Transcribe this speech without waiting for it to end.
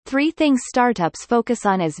3 things startups focus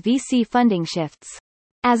on as VC funding shifts.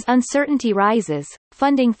 As uncertainty rises,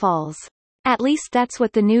 funding falls. At least that's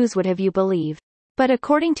what the news would have you believe. But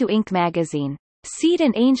according to Inc. magazine, seed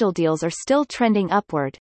and angel deals are still trending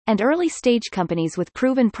upward, and early-stage companies with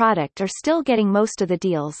proven product are still getting most of the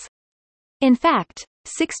deals. In fact,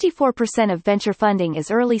 64% of venture funding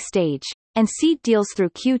is early stage, and seed deals through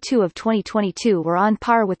Q2 of 2022 were on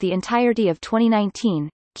par with the entirety of 2019,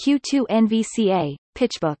 Q2 NVCA,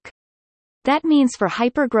 PitchBook. That means for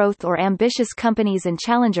hyper-growth or ambitious companies and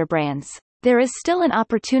challenger brands, there is still an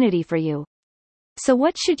opportunity for you. So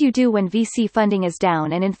what should you do when VC funding is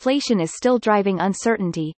down and inflation is still driving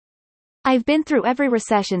uncertainty? I've been through every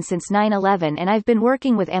recession since 9/11 and I've been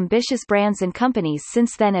working with ambitious brands and companies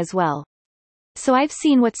since then as well. So I've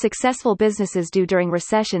seen what successful businesses do during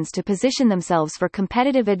recessions to position themselves for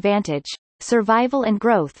competitive advantage, survival and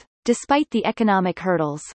growth, despite the economic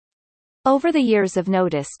hurdles. Over the years I've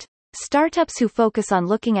noticed startups who focus on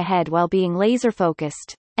looking ahead while being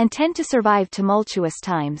laser-focused, and tend to survive tumultuous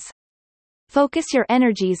times. Focus your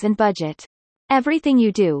energies and budget. Everything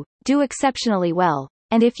you do, do exceptionally well,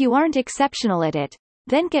 and if you aren't exceptional at it,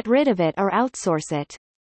 then get rid of it or outsource it.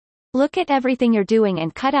 Look at everything you're doing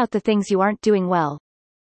and cut out the things you aren't doing well.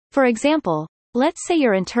 For example, let's say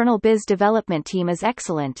your internal biz development team is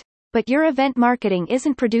excellent, but your event marketing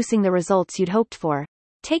isn't producing the results you'd hoped for.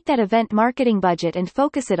 Take that event marketing budget and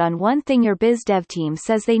focus it on one thing your biz dev team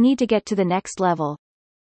says they need to get to the next level.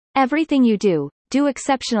 Everything you do, do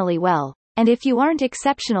exceptionally well, and if you aren't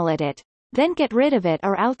exceptional at it, then get rid of it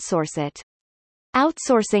or outsource it.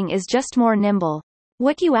 Outsourcing is just more nimble.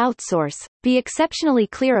 What you outsource, be exceptionally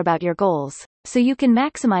clear about your goals, so you can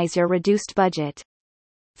maximize your reduced budget.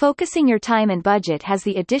 Focusing your time and budget has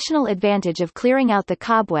the additional advantage of clearing out the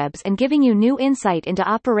cobwebs and giving you new insight into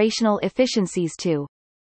operational efficiencies too.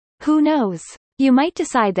 Who knows? You might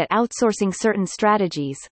decide that outsourcing certain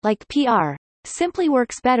strategies, like PR, simply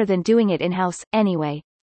works better than doing it in-house, anyway.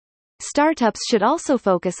 Startups should also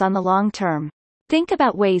focus on the long term. Think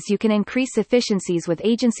about ways you can increase efficiencies with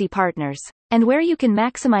agency partners, and where you can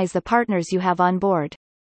maximize the partners you have on board.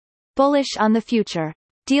 Bullish on the future.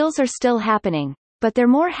 Deals are still happening, but they're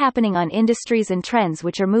more happening on industries and trends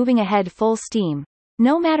which are moving ahead full steam,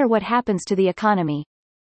 no matter what happens to the economy.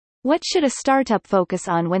 What should a startup focus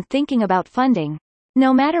on when thinking about funding?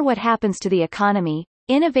 No matter what happens to the economy,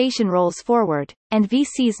 innovation rolls forward, and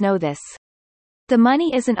VCs know this. The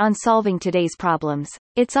money isn't on solving today's problems,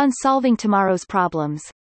 it's on solving tomorrow's problems.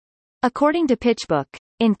 According to PitchBook,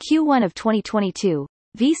 in Q1 of 2022,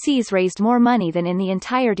 VCs raised more money than in the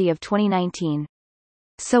entirety of 2019.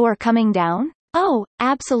 So are coming down? Oh,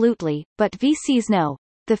 absolutely, but VCs know.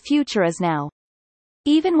 The future is now.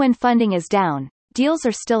 Even when funding is down, deals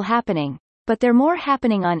are still happening, but they're more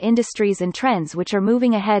happening on industries and trends which are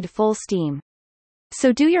moving ahead full steam.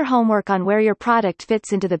 So do your homework on where your product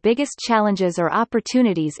fits into the biggest challenges or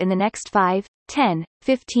opportunities in the next 5, 10,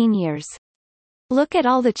 15 years. Look at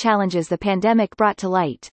all the challenges the pandemic brought to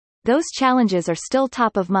light. Those challenges are still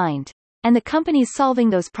top of mind, and the companies solving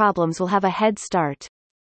those problems will have a head start.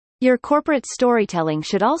 Your corporate storytelling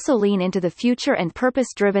should also lean into the future and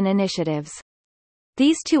purpose-driven initiatives.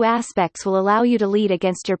 These two aspects will allow you to lead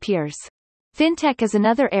against your peers. Fintech is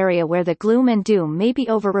another area where the gloom and doom may be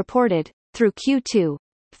overreported. Through Q2,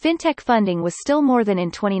 fintech funding was still more than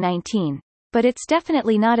in 2019, but it's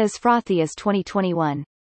definitely not as frothy as 2021.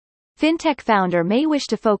 Fintech founder may wish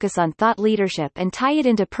to focus on thought leadership and tie it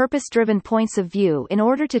into purpose-driven points of view in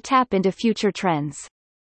order to tap into future trends.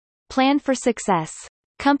 Plan for success.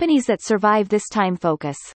 Companies that survive this time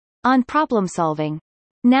focus on problem solving.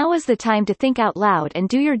 Now is the time to think out loud and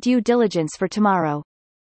do your due diligence for tomorrow.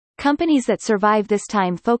 Companies that survive this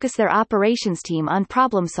time focus their operations team on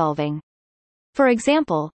problem solving. For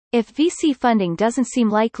example, if VC funding doesn't seem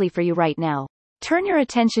likely for you right now, turn your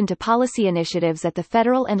attention to policy initiatives at the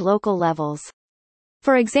federal and local levels.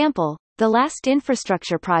 For example, the last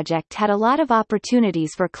infrastructure project had a lot of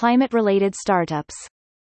opportunities for climate-related startups.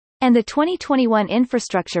 And the 2021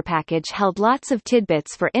 infrastructure package held lots of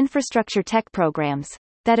tidbits for infrastructure tech programs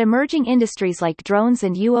that emerging industries like drones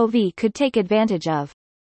and UOV could take advantage of.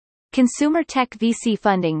 Consumer tech VC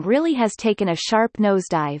funding really has taken a sharp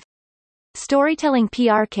nosedive. Storytelling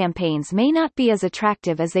PR campaigns may not be as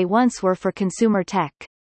attractive as they once were for consumer tech.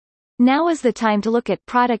 Now is the time to look at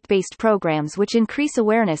product-based programs which increase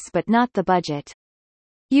awareness but not the budget.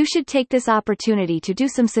 You should take this opportunity to do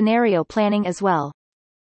some scenario planning as well.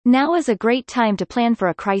 Now is a great time to plan for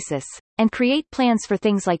a crisis, and create plans for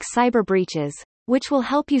things like cyber breaches, which will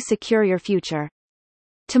help you secure your future.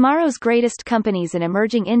 Tomorrow's greatest companies in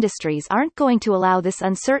emerging industries aren't going to allow this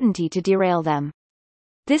uncertainty to derail them.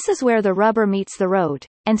 This is where the rubber meets the road,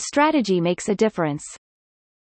 and strategy makes a difference.